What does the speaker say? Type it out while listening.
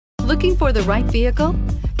Looking for the right vehicle?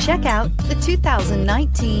 Check out the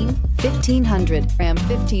 2019 1500. Ram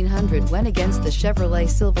 1500 went against the Chevrolet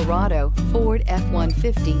Silverado, Ford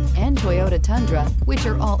F-150, and Toyota Tundra, which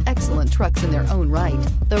are all excellent trucks in their own right.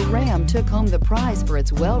 The Ram took home the prize for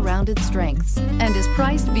its well-rounded strengths and is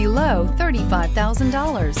priced below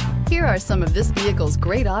 $35,000. Here are some of this vehicle's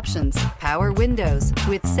great options: power windows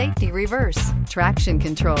with safety reverse, traction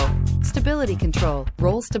control, stability control,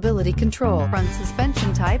 roll stability control, front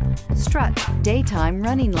suspension type, strut, daytime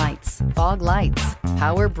running lights, fog lights,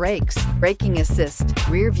 power brakes, braking assist,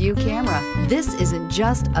 rear view camera. This isn't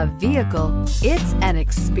just a vehicle, it's an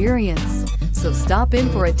experience. So stop in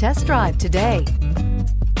for a test drive today.